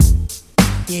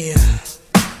Yeah,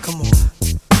 come on,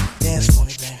 dance for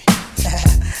me, baby.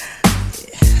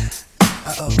 Yeah.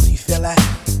 Uh-oh, you feel that?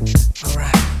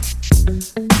 Alright,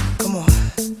 come on,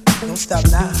 don't stop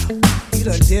now. You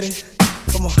done did it.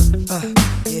 Come on,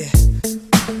 yeah.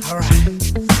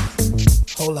 Alright,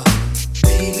 hold up.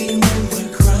 Baby, when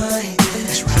we're crying,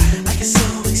 that's right. I get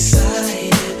so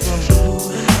excited.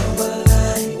 Oh, how I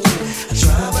like it. I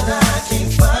try, but I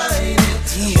can't find it.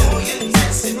 Yeah. Oh, you're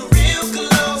dancing real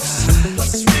close.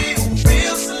 Plus it's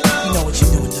real slow. You know what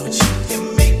you're doing, don't you? You're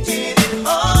making it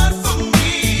hard for me.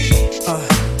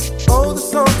 Oh, the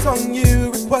song's on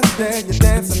you. Requested you're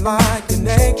dancing like you're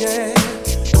naked.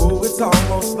 Oh, it's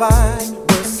almost like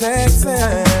we're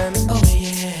sexing. Oh,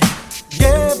 yeah.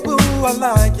 Yeah, boo, I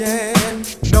like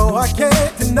it. No, I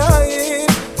can't deny it.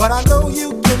 But I know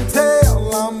you can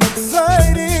tell I'm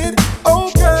excited.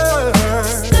 Oh, girl.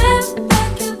 Step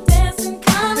back, you're dancing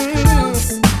kinda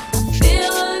close. I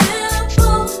feel a little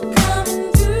pull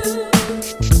coming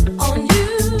through on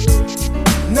you.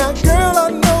 Now, girl, I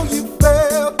know you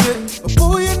felt it. But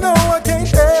boo, you know I can't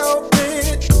help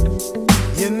it.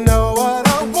 You know what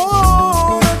I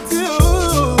wanna do.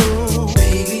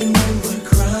 Baby, when we're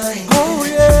crying, Oh,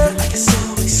 yeah. I get so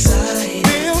excited.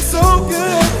 Feel so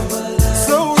good,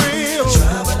 so real.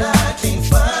 Try, but I can't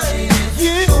find it.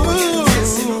 You, Oh, you're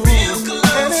dancing real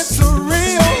close. and it's a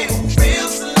real. Real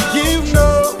slow. You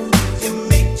know, You're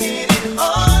making it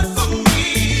hard for me.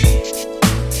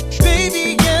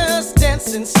 Baby, yes,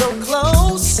 dancing so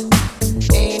close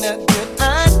ain't a good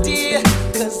idea.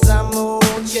 'Cause I'm on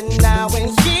you now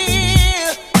and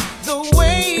here. The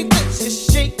way that you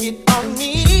shake it on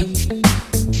me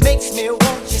makes me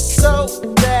want you so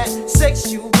bad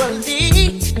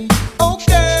sexually. Oh,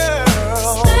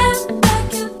 girl. Step back,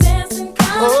 you're dancing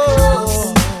kinda close.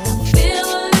 Oh. Feel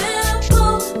a little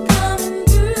pull coming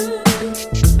through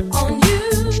on you.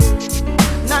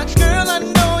 Now, girl, I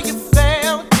know you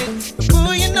felt it. But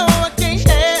boo, you know I can't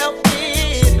help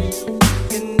it.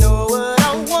 You know what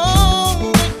I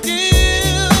wanna do.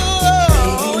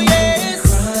 Oh, yes.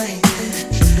 Crying,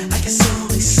 I get so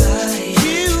excited.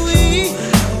 Kiwi.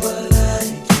 How I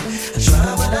like it. I try,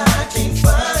 but I can't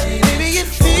find it. Baby, it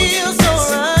feels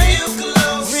alright. Real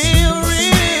close. Real,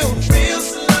 real. Real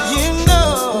slow. You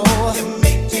know. You're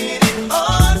making it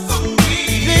hard for me.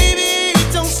 Baby,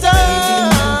 don't stop.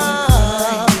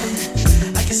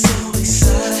 I get so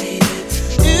excited.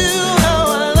 Ooh, how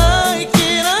I like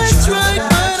it. I try,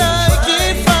 but I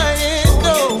can't find it.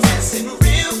 No. You're dancing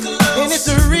real close. And it's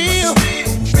a real.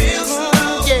 Real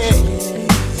slow. Yeah.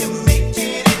 You're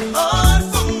making it hard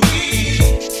for me.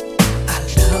 I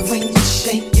love when you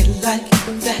shake it like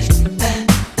that.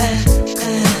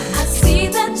 I see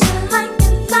that you like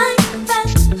it like that.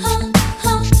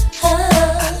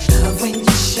 I love when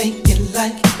you shake it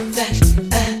like that.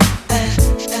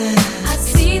 I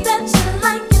see that you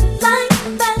like it like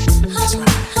that.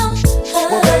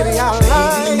 well, baby, I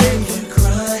like it. You're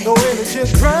crying. The way that you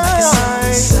cry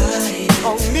Excited.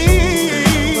 on me.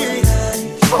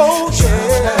 Oh,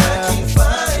 yeah.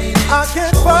 I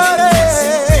can't fight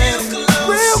it.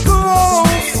 Real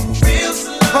close. Real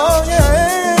slow. Oh,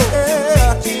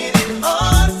 yeah. Making it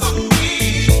hard for me.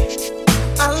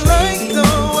 I like the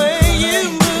way you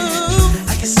move.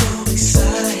 I get so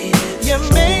excited. You're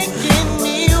making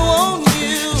me want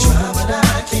you. Try, but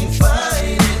I can't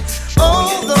find it.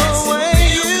 Oh, the way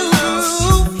you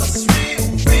move. Plus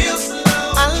it's real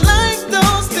slow. I like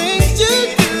those things you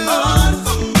do. Hard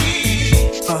for me.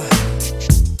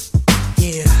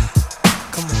 Yeah,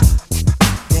 come on,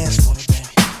 dance for me,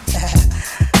 baby.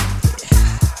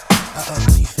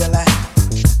 Uh-oh, you feel that?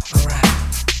 Alright,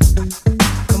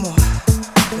 come on,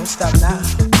 don't stop now.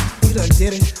 You done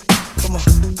did it. Come on,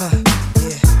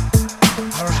 yeah.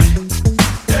 Alright,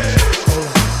 hold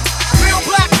up. Real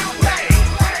black.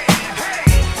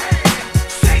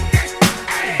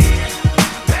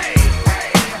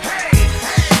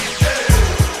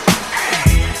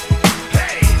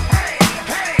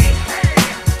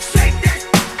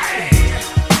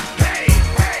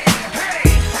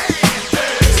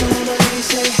 Somebody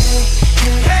say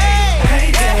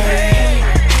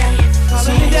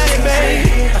Call me daddy,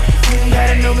 babe.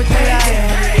 Gotta know me till I am.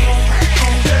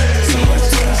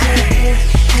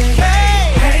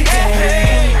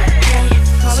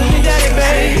 Call me daddy,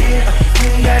 babe.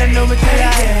 Gotta know me till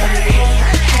I am.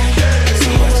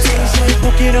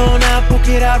 Poke it on out, poke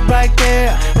it out right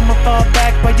there. I'ma fall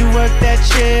back while you work that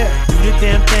chair. Do the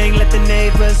damn thing, let the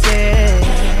neighbors in.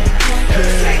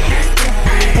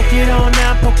 Poke it on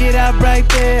out, poke it out right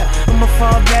there. I'ma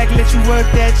fall back, let you work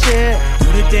that chair. Do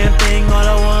the damn thing, all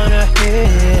I wanna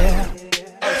hear.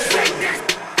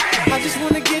 I just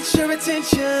wanna get your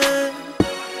attention.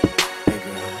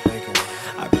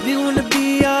 We wanna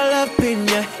be all up in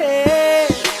your head.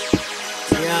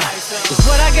 Yeah. 'Cause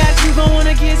what I got, you gon'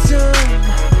 wanna get some.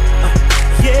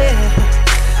 Yeah.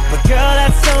 But girl,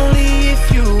 that's only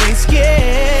if you ain't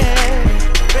scared.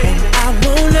 And I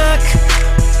won't knock,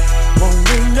 won't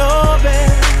ring no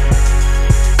bell.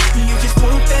 You just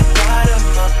put that bottom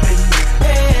up in your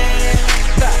head.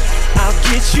 I'll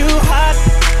get you hot,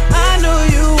 I know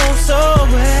you want so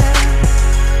well.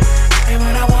 And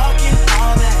when I walk in,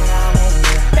 all that I'm on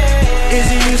your head is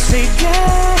you say,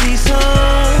 Daddy's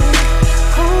home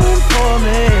for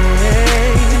me.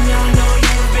 And y'all know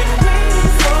you've been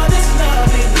waiting for this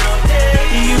loving all day.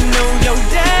 You know your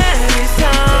daddy's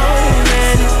home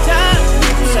and it's time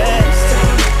to play.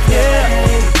 Yeah,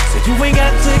 so you ain't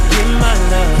got to give my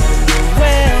love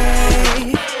away.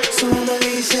 So let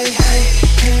me say, hey,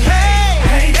 hey,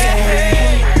 hey, hey,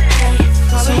 hey.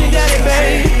 Call me daddy,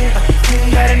 baby.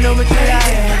 Gotta know what you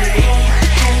like.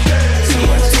 So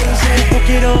say, poke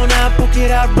it on out, poke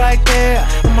it out right there.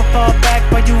 I'ma fall back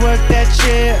while you work that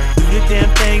shit. Do the damn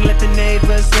thing, let the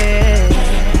neighbors hear.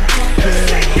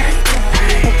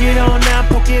 Poke it on out,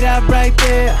 poke it out right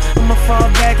there. I'ma fall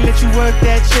back, let you work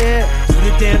that shit. Do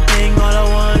the damn thing, all I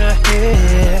wanna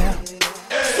hear.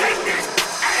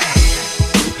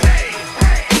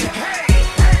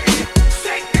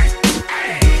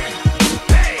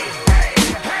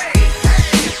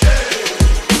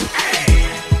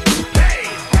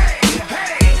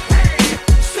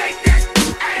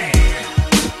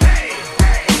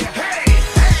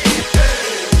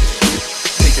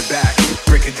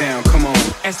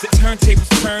 As the turntables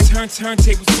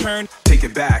turntables turn. Take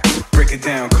it back, break it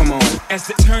down, come on. As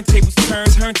the turntables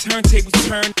turntables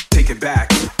turn. Take it back,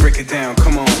 break it down,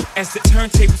 come on. As the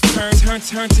turntables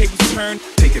turntables turn.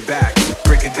 Take it back,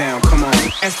 break it down, come on.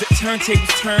 As the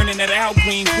turntables turn and that Al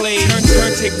Green plays.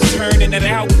 Turntables turn and that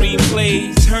Al Green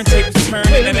plays. Turntables turn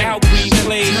and that Al Green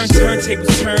plays.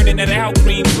 Turntables turn and that Al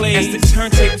Green plays. As the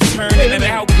turntables turn and that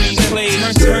Al Green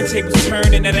plays. Turntables turn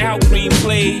and that Al Green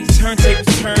plays.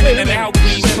 Turntables turn and that Al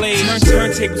Green plays.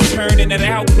 Turntables turn and that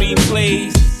Al Green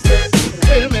plays.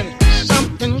 Wait a minute,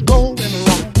 something's going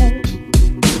wrong.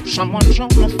 Someone's on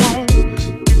the phone,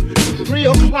 3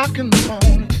 o'clock in the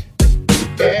morning.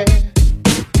 Yeah,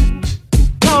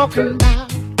 talking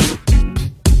about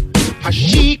how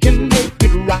she can make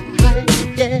it right.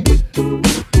 Yeah,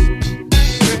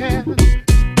 yeah.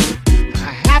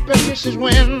 Happiness is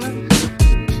when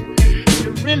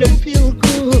you really feel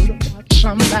good about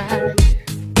somebody.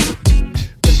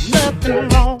 There's nothing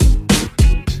wrong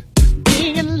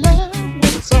being in love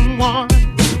with someone.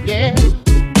 Yeah.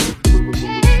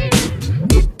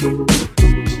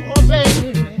 Oh,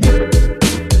 baby,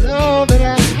 love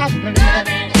that happiness.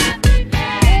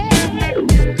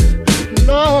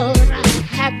 Love that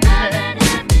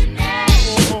happiness.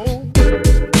 Oh,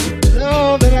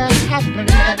 love that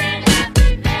happiness.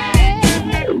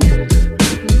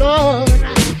 Love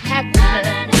that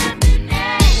happiness.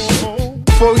 Oh.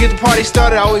 Before we get the party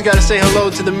started, I always gotta say hello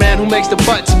to the man who makes the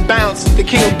butts bounce, the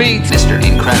king of beats, Mr.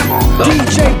 Incredible.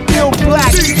 DJ Bill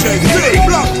Black. DJ Bill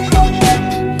Black.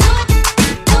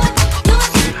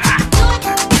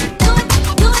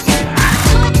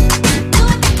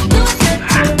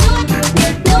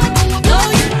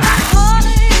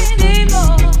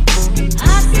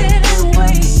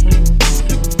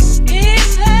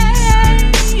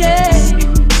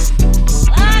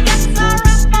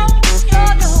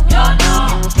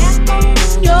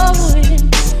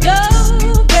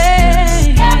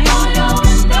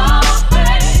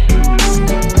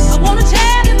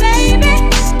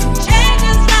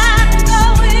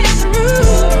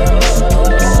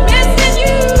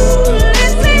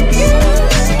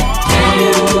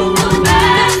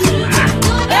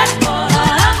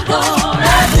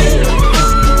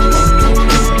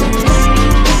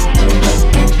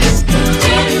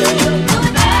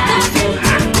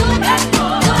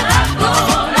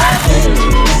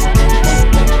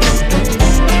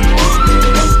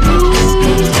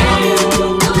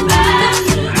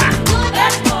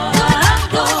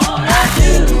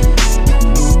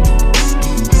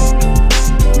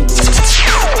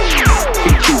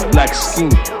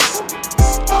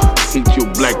 Hate your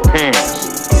black pants.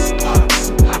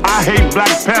 I hate Black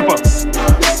Pepper.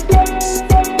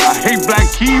 I hate black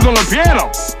keys on the piano.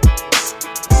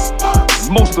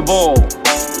 Most of all,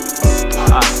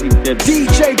 I hate that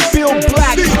DJ Bill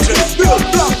Black. DJ Bill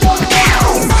Black.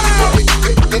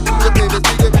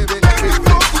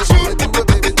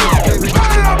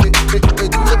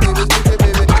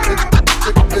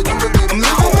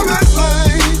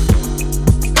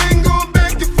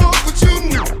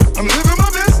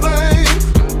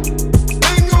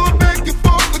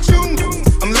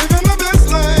 I'm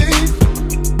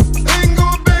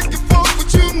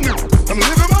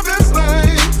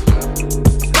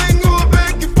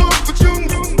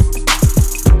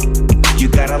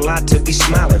lot to be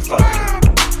smiling for.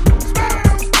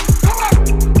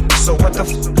 So what the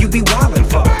you be wildin'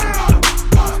 for?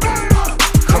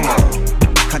 Come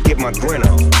on, I get my grin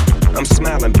on. I'm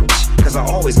smiling, bitch, cause I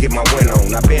always get my win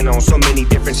on. I've been on so many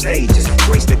different stages,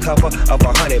 graced the cover of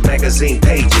 100 magazine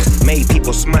pages, made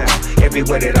people smile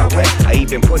everywhere that I went. I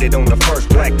even put it on the first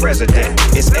black president.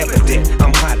 It's evident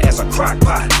I'm hot as a crock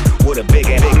pot, with a big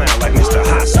ass smile like Mr.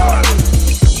 Hot Spot.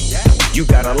 You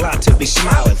got a lot to be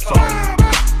smiling for.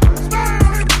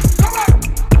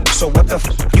 So what the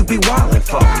you be wildin'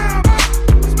 for?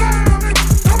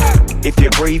 If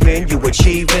you're breathing, you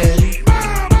achieving.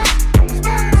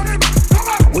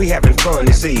 We having fun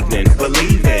this evening,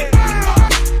 believe it.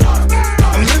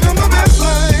 I'm living my best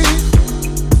life.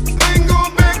 I ain't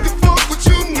going back and forth with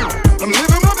you now. I'm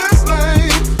living my best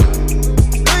life.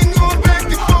 I ain't going back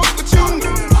and forth with you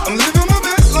now. I'm living my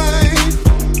best life.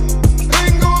 I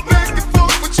ain't going back and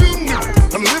forth with you now.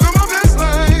 I'm living my best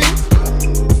life.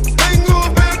 I ain't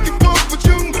going back and forth with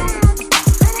you now.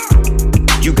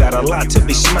 You got a lot to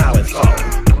be smiling for.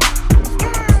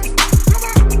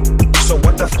 So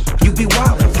what the you be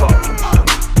wildin' for?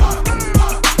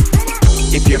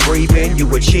 If you're breathing, you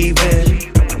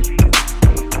achieving.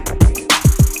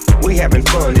 We having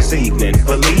fun this evening,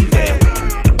 believe it.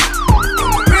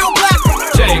 Real black.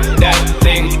 Shake that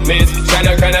thing, miss.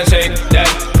 Kinda shake that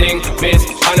thing, miss.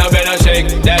 And I better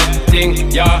shake that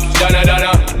thing, yeah.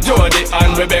 Donna, Jody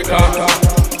and Rebecca.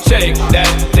 Shake that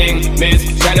thing, miss.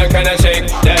 Kinda shake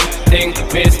that thing,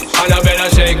 miss. And I better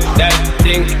shake that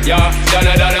thing, yeah.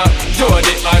 Donna,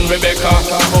 Jody and Rebecca.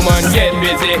 Woman, get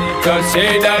busy. Just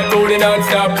shake that booty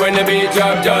non-stop. When the beat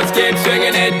drop, just keep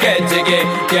swinging it. Get jiggy,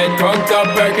 get drunk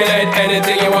up, percolate.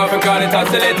 Anything you want, because it's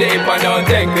oscillating. If I don't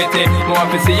take pity, more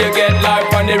to see you get life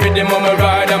on the rhythm of my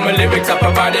ride. And my lyrics up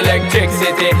about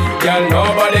electricity. Girl,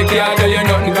 nobody can do you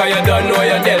nothing, cause you don't know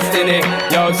your destiny.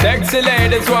 Yo, sexy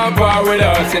ladies want part with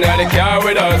us. Inna the car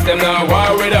with us, them not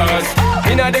war with us.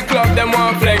 Inna the club, them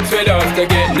want flex with us. To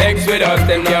get next with us,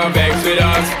 them can't vex with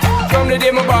us. From the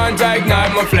day my bond, I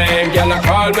ignite my flame. Girl, I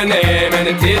call my name and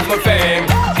it is my fame.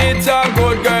 It's all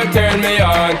good, girl, turn me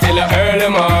on till I earn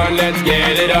them on. Let's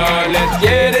get it on, let's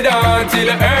get it on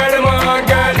till I earn them on.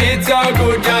 Girl, it's all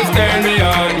good, just turn me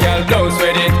on. Girl, don't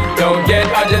sweat it, don't get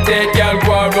agitated. Girl,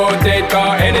 go and rotate,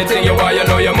 cause anything you want, you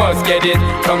know you must get it.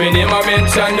 Coming in my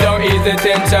mention, don't ease the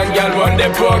tension. Girl, run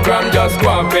the program, just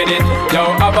go and fit it. Yo,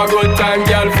 have a good time,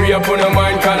 girl, free up on your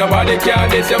mind. Cause nobody can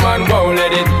this, your man won't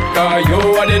let it. Cause you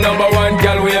are the number one,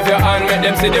 girl, wave your hand, make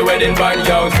them see the wedding band.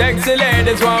 Yo, sexy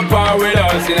ladies want part with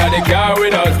us. Inna the car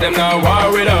with us, them not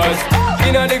war with us.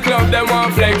 Inna the club, them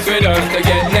want flex with us. To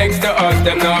get next to us,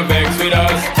 them not vex with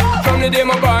us. From the day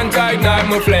my bond, I ignite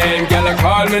my flame. Girl, I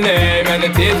call my name and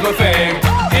it is my fame.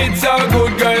 It's all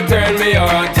good, girl, turn me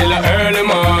on till I earn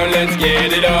them on. Let's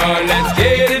get it on, let's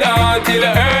get it on till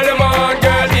I earn them on.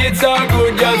 Girl, it's all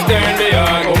good, just turn me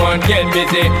on. Come on, get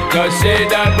busy, just shake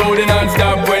that booty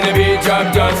non-stop. When the beat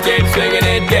drop, just keep swinging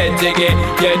it, get jiggy.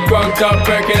 Get drunk up,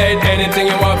 percolate,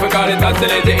 anything you want, for call it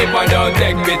oscillating. If I don't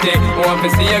take pity, want to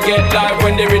see you get live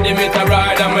when the rhythm is a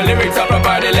ride. And my lyrics are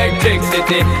provide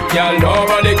electricity. Girl,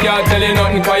 nobody can tell you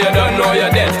nothing, cause you don't know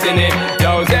your destiny.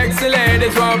 Yo, sexy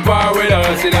ladies want part with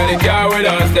us. Inna the car with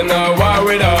us, them not war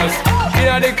with us.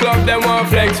 Inna the club, them want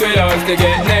flex with us. To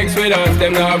get next with us,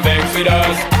 them not vex with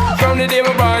us. From the day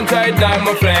my bond tight like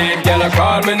my flame. Girl, I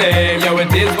call my name, yo,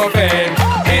 it is my fame.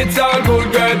 It's all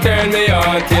good, girl, turn me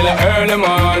on till I earn them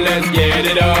on. Let's get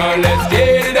it on, let's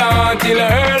get it on till I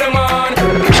earn them on.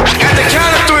 At the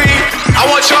count of three, I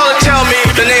want y'all to tell me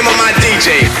the name of my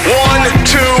DJ. 1,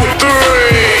 2, 3.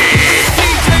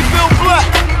 DJ Bill Black.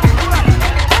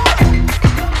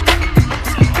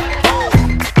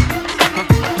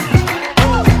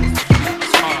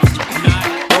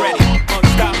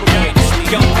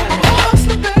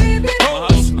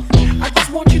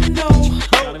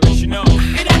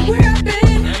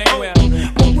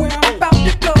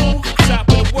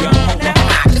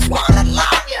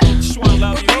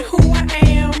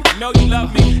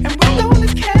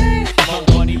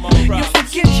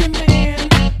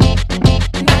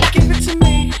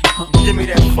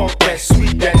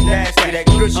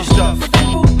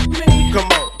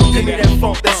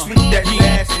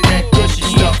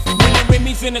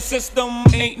 System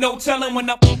ain't no telling when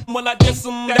I diss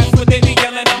them. That's what they be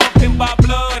yelling. I'm a pimp by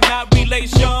blood, not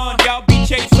relation. Y'all be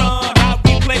chasing, I'll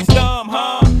replace them,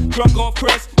 huh? Drunk off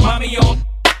Chris, mommy on.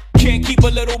 Can't keep a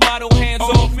little model hands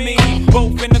off me.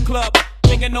 Both in the club,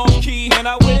 singing on key, and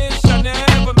I wish I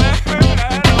never met her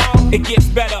at all. It gets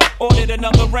better, ordered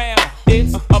another round.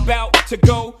 It's about to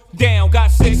go down.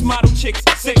 Got 6 model chicks,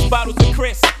 6 bottles of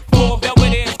Chris, 4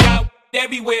 Belvedere's, got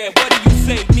everywhere. What do you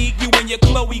say? Need you in your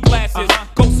Chloe glasses.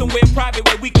 Go somewhere private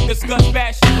where we can discuss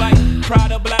fashion like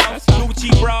Prada blouse,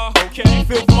 Gucci bra, okay,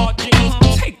 Phil Mark jeans.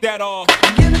 Take that off.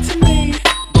 Give it to me.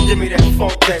 Give me that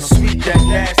funk, that sweet, that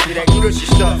nasty, that gushy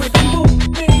stuff.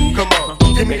 Come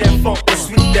on, give me that funk, that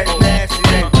sweet, that nasty,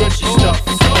 that gushy stuff.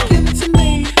 Give it to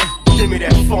me. Give me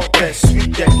that funk, that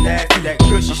sweet, that nasty, that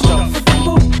gushy stuff.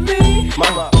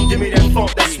 Mama, give me that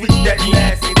funk, that sweet, that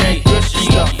nasty, that gushy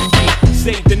stuff.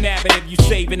 Save the narrative, you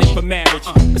saving it for marriage.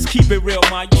 Let's keep it real,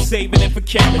 man, you saving it for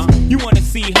carriage. You wanna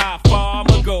see how far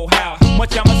I'ma go, how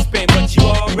much I'ma spend, but you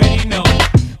already know.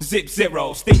 Zip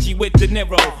zero, stingy with De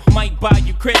Niro. Might buy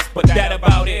you crisp, but that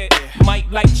about it. Might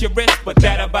light your wrist, but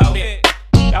that about it.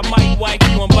 I might wipe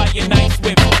you and buy you nice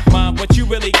whip, mom, but you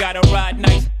really gotta ride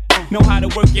nice. Know how to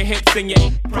work your hips and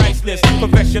your priceless.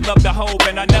 Profession love the hoe,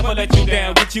 and I never let you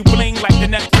down. Get you bling like the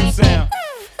Neptune sound.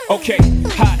 Okay,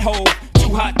 hot hoe,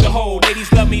 too hot to hold. Ladies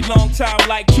love me long time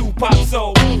like Tupac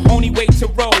soul. Only way to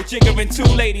roll, jiggering two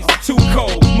ladies, too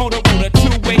cold. Motorola,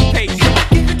 two-way page.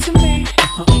 Give it to me.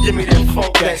 Give me that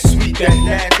funk, that sweet, that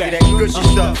nasty, that gushy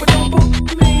stuff.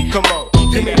 Come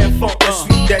on, give me that funk, that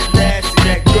sweet, that nasty,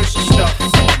 that gushy stuff.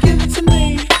 Give it to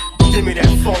me. Give me that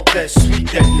funk, that sweet,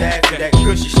 that nasty, that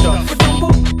gushy stuff.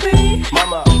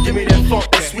 Mama, give me that funk,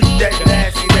 that sweet, that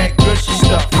nasty, that gushy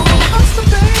stuff. Hustle,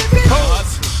 baby.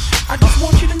 I just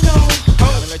want you to know.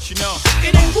 I'll let you know.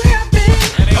 It ain't where I've been.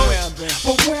 It ain't where I've been.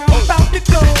 But where I'm about to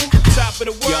go. Top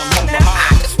of the world. Now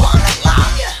I just wanna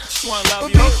love you. Just wanna love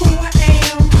But you. be who I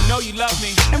am. You know you love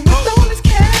me. And with all this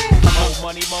cash,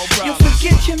 More money, more you problems.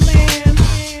 forget your man.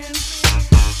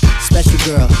 Special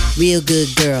girl, real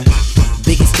good girl.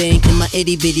 Biggest thing in my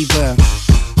itty bitty world.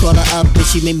 Call her up and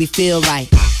she made me feel right.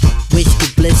 Wish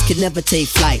the bliss could never take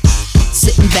flight.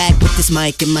 Sitting back with this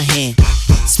mic in my hand.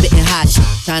 Spitting hot shit,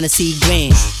 trying to see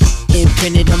grand.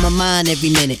 Imprinted on my mind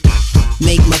every minute.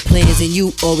 Make my plans and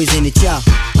you always in it, y'all.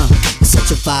 It's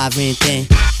such a vibrant thing.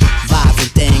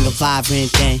 Vibrant thing, a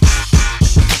vibrant thing.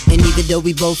 And even though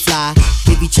we both fly,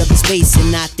 give each other space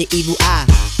and not the evil eye.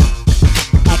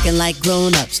 Acting like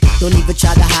grown-ups, don't even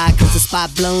try to hide cause the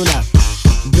spot blown up.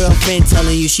 Girlfriend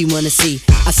telling you she wanna see.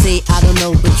 I say I don't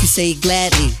know, but you say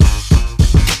gladly.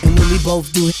 And when we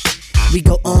both do it, we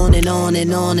go on and on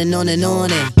and on and on and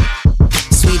on and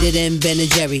sweeter than Ben and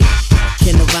Jerry.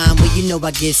 Can I rhyme? Well, you know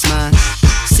I get mine.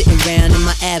 Sitting round in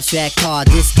my abstract car.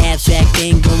 This abstract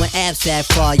thing going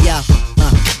abstract far, yo.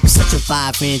 It's such a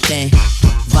vibrant thing.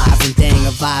 Vibrant thing,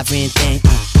 a vibrant thing.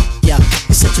 Yo,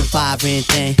 it's such a vibrant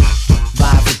thing.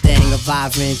 Vibrant thing, a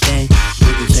vibrant thing.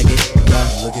 Check it, yo,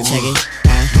 check it,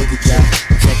 look at ya,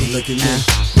 check it, look at me,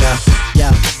 yo,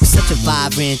 it's such a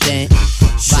vibrant thing.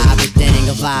 Vibrant thing,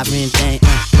 a vibrant thing.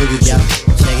 Look at yo,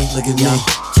 check it, look at me,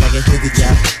 check it, look at ya,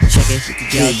 check it,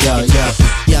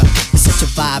 yo, it's such a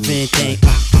vibrant thing.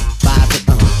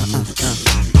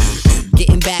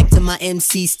 Getting back to my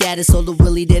MC status, all the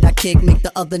willy that I kick make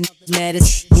the other niggas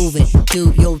maddest. Moving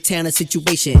through your town of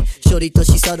situation. Shorty thought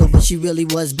she subtle, but she really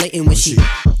was blatant when she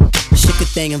shook a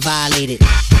thing and violated.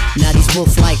 Now these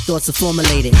wolf-like thoughts are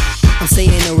formulated. I'm saying,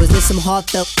 oh, is there some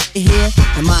heartfelt here?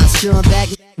 Am I sure I'm back?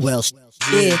 Well,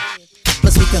 yeah.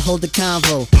 Plus we can hold the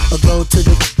convo or go to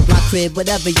my crib,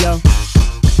 whatever, yo.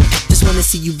 Just wanna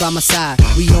see you by my side.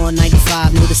 We on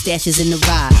 95, know the stash is in the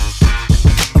ride.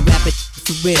 I rap it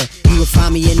for real. You would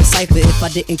find me in the cypher if I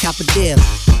didn't cop a deal.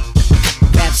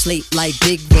 Rap slate like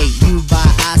big rate. You buy,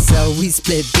 I sell, we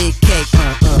split big cake.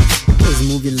 Just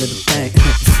move your little thing.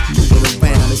 Move it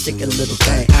around and shake a little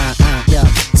thing. Yeah,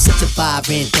 it's such a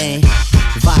vibrant thing.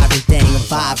 Vibrant thing, a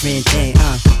vibrant thing.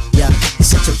 Yeah, it's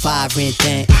such a vibrant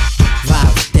thing.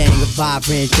 Vibrant thing, a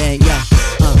vibrant thing. Yeah,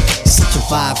 it's such a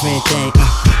vibrant thing.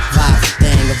 Vibrant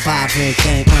thing, a vibrant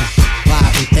thing.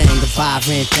 Vibrant thing, a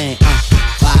vibrant thing.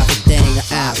 Vibrant thing,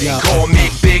 yo. Call me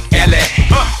Big L.A.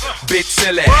 Big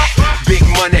silly, big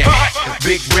money,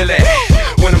 big really.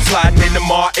 When I'm sliding in the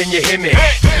mall and you hear me,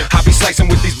 I be slicing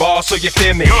with these bars so you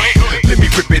feel me. Let me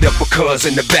rip it up because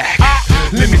in the back.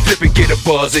 Let me flip it, get a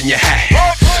buzz in your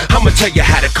hat. I'ma tell you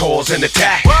how to cause an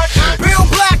attack. Real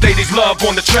black ladies love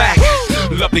on the track.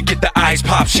 Love to get the ice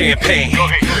pop champagne.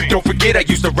 Don't forget I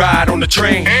used to ride on the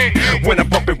train. When I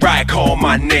bump and ride, call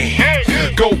my name.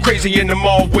 Go crazy in the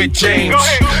mall with James.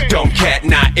 Dumb cat,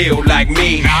 not ill like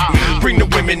me. Bring the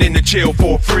women in the chill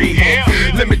for free.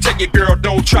 Let me tell you, girl,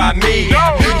 don't try me.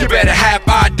 You better have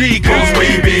ID, cause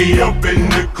we be up in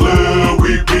the club,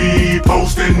 we be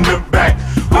posting the back.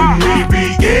 When we be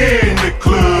in the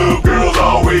club, girls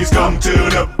always come to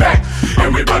the back.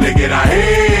 Everybody get our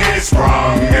heads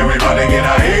sprung. Everybody get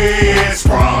our heads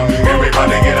sprung.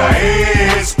 Everybody get our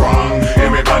heads sprung.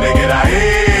 Everybody get our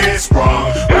heads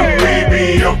sprung. When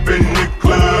we be up in the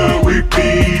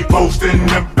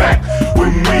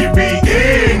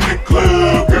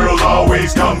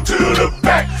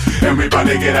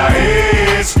get our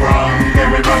heads sprung.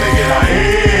 Everybody get our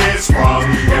heads sprung.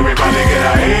 Everybody get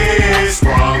our heads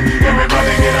sprung.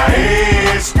 Everybody get our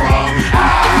heads sprung.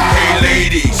 Hey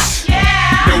ladies,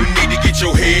 no need to get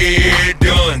your hair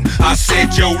done. I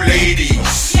said yo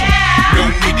ladies, no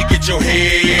need to get your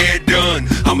hair done.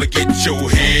 I'ma get your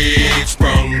head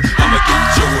sprung. I'ma get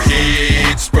your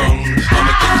head sprung.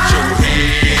 I'ma get your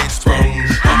head sprung.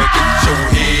 I'ma get your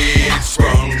head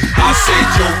sprung. I said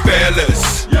yo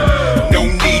fellas, no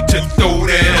need to throw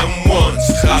them once.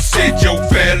 I said yo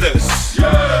fellas,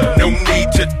 no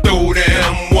need to throw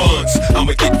them once.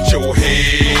 I'ma get your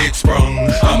head sprung.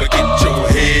 I'ma get your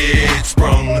head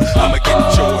sprung. I'ma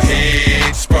get your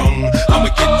head sprung. I'ma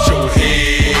get your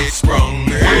head sprung.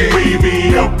 When we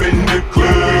be up in the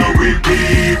club, we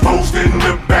be posting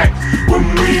the back. When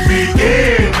we be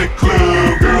in the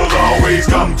club, girls always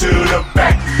come to the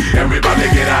back. Everybody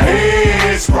get our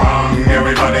heads sprung.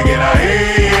 Everybody get our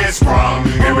heads sprung.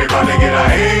 Everybody get our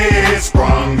heads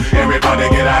sprung. Everybody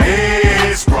get our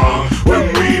heads sprung. When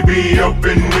we be up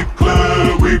in the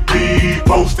club, we be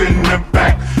posting the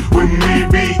back. When we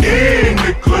be in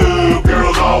the club,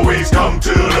 girls always come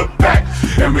to the back.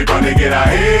 Everybody get our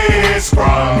heads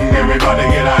sprung. Everybody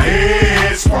get our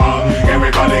heads sprung.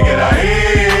 Everybody get our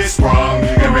heads sprung.